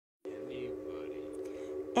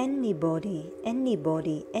anybody,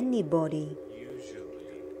 anybody, anybody,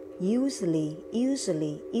 usually,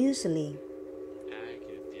 usually, usually,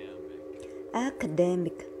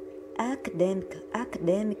 academic, academic, academic,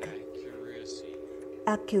 academic,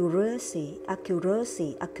 accuracy, accuracy,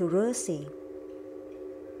 accuracy, accuracy,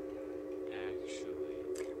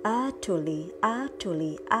 actually,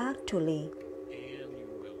 actually, actually, actually,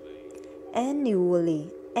 annually,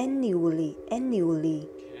 annually, annually, annually,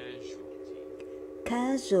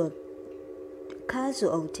 casualty,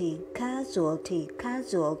 casualty, casualty,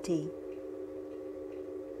 casualty,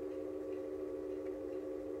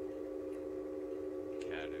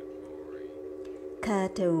 casualty,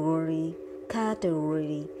 category,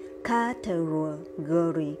 category,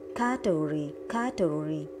 category, category,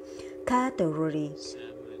 category, category,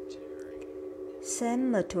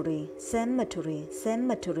 cemetery, cemetery, cemetery,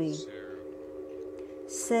 cemetery,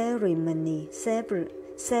 ceremony, ceremony,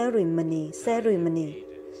 ceremony, ceremony,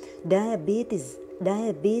 diabetes,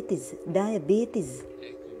 diabetes, diabetes,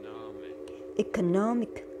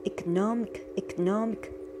 economic, economic, economic,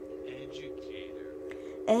 economic,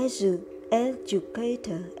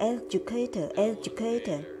 educator, educator,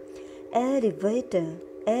 educator, elevator,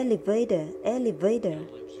 elevator, elevator,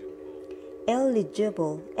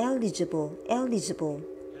 eligible, eligible, eligible,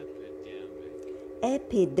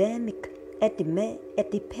 epidemic, epidemic,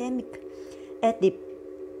 epidemic,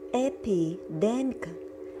 epidemic, epidemic,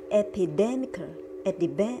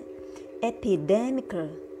 epidemic, epidemic,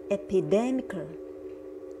 epidemic,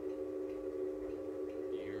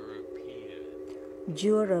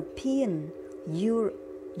 European,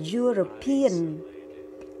 European,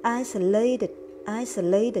 isolated,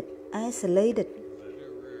 isolated, isolated,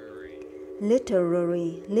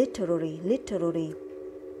 literary, literary, literary,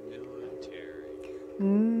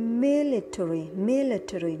 military,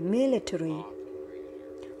 military, military,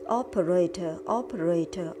 operator,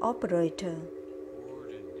 operator, operator,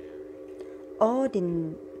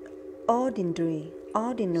 ordinary,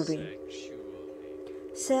 ordinary,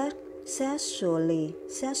 sexually,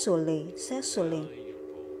 sexually, sexually,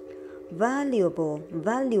 valuable,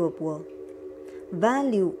 valuable,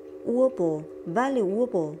 valuable,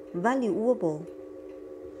 valuable, valuable,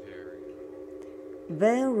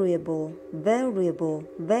 variable, variable,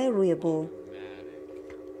 variable,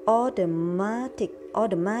 automatic,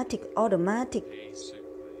 automatic, automatic,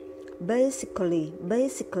 basically,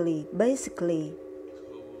 basically, basically,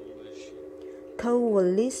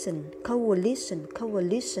 coalition, coalition,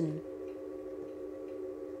 coalition,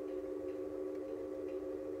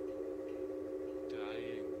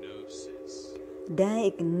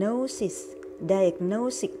 diagnosis,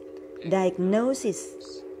 diagnosis,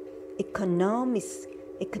 diagnosis, economics,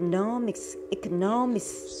 economics,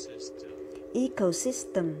 economics,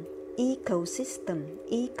 ecosystem, ecosystem,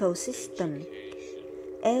 ecosystem,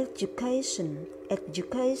 education,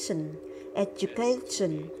 education,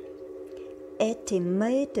 education,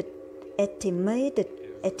 estimated, estimated,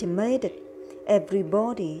 estimated,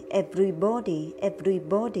 everybody, everybody,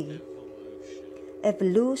 everybody,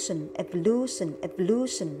 evolution, evolution,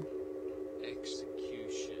 evolution,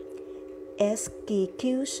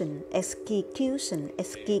 execution, execution,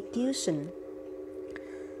 execution,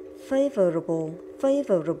 favorable,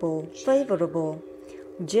 favorable, favorable,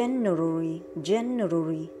 generally,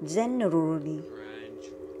 generally, generally,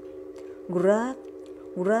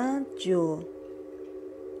 gradually,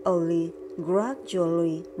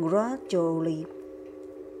 gradually, gradually,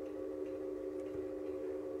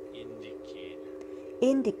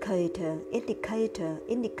 indicator, indicator,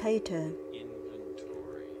 indicator,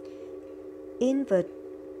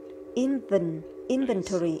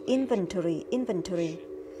 inventory, inventory, inventory,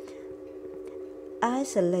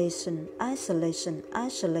 isolation, isolation,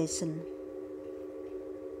 isolation,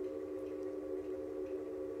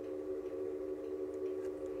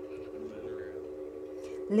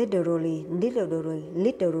 literally, literally,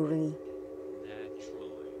 literally,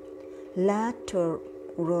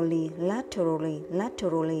 laterally, laterally,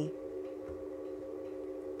 laterally,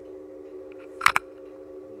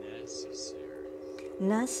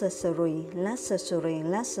 necessary, necessary,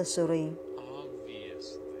 necessary,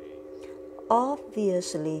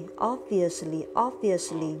 obviously, obviously,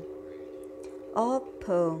 obviously,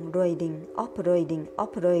 operating, operating,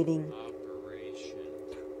 operating,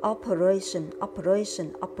 operation,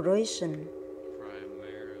 operation, operation,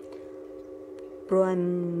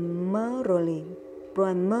 primarily,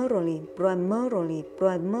 primarily, primarily,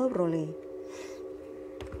 primarily,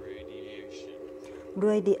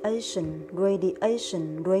 radiation,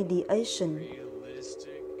 radiation, radiation,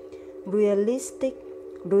 realistic,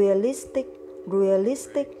 realistic,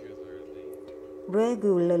 realistic,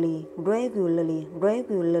 regularly, regularly,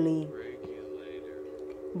 regularly,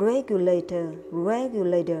 regulator, regulator,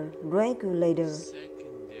 regulator, regulator,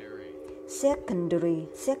 secondary,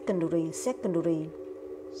 secondary, secondary,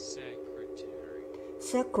 secretary,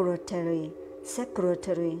 secretary,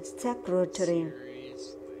 secretary, secretary,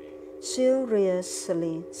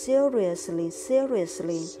 seriously, seriously, seriously,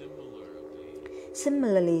 seriously, similarly,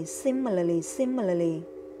 similarly, similarly, similarly,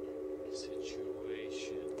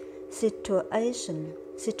 situation,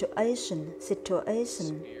 situation, situation,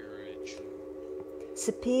 situation,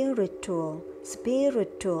 spiritual, spiritual,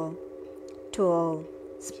 spiritual,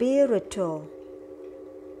 spiritual,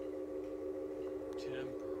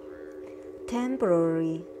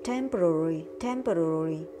 temporary, temporary,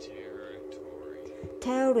 temporary, temporary,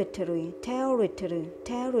 territory, territory,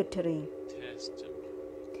 territory,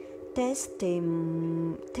 territory,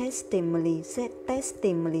 testimony,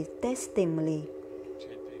 testimony, testimony,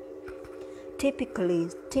 typical, typically,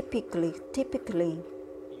 typically, typically,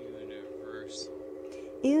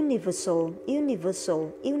 universal, universal,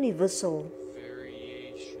 universal, universal,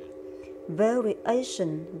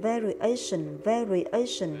 variation, variation, variation,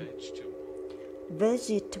 variation,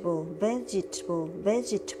 vegetable, vegetable, vegetable,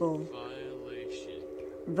 vegetable,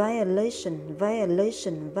 violation, violation,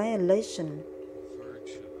 violation, violation,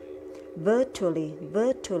 virtually,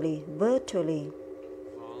 virtually, virtually, virtually,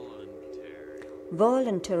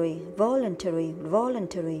 voluntary, voluntary, voluntary,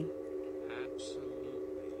 voluntary,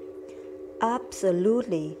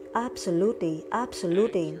 absolutely, absolutely, absolutely,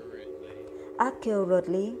 absolutely,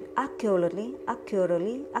 accurately, accurately,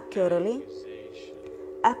 accurately, accurately, accurately,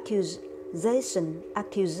 accusation,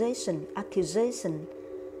 accusation, accusation,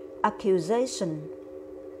 accusation,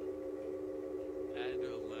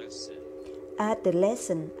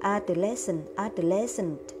 adolescent, adolescent, adolescent,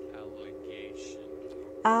 adolescent,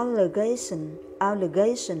 allegation, allegation,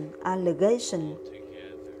 allegation, allegation,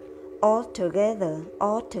 altogether,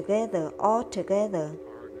 altogether, altogether, altogether,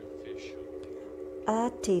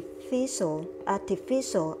 artificial, artificial,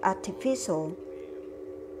 artificial, artificial,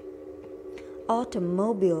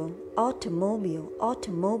 automobile, automobile,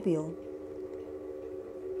 automobile,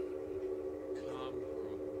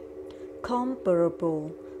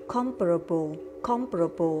 comparable, comparable,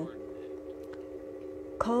 comparable,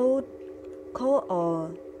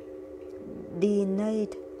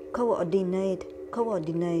 coordinate, coordinate,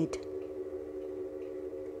 coordinate,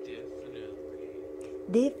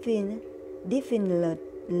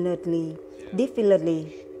 definitely,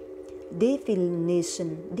 definitely,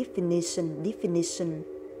 definition, definition, definition,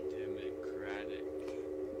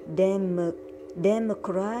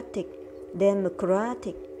 democratic,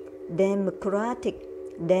 democratic, democratic,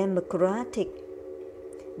 democratic,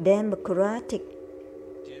 democratic,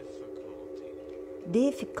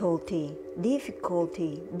 difficulty,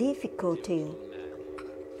 difficulty, difficulty,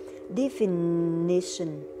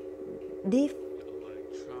 definition,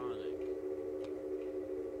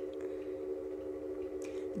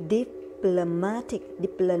 diplomatic,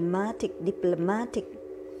 diplomatic, diplomatic,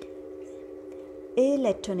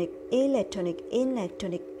 electronic, electronic,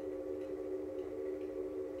 electronic,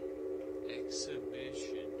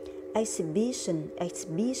 exhibition,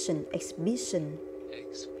 exhibition, exhibition,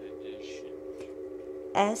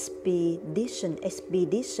 expedition,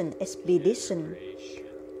 expedition, expedition,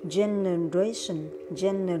 generation,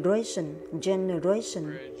 generation,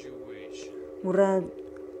 generation,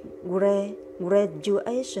 graduation,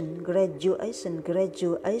 graduation, graduation,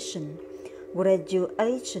 graduation,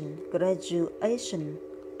 graduation,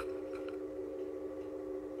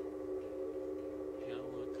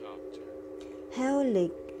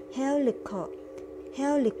 helicopter,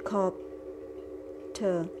 helicopter,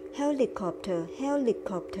 helicopter,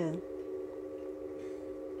 helicopter,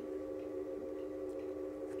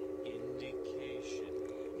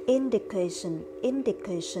 indication,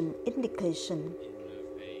 indication, indication,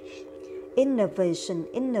 innovation,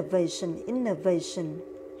 innovation, innovation,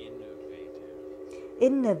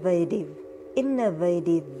 innovative,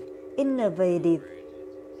 innovative, innovative,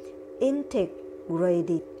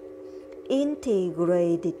 integrated,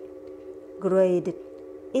 integrated, graded,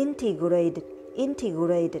 integrated,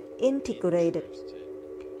 integrated, integrated,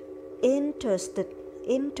 interested,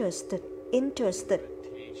 interested, interested,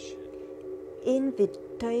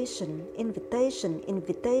 invitation, invitation,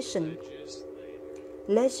 invitation,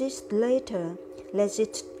 legislator,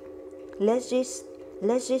 legislator,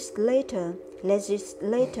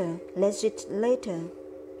 legislator, legislator,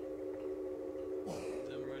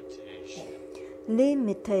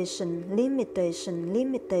 limitation, limitation,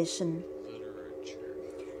 limitation,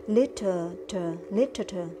 literature,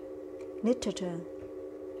 literature, literature,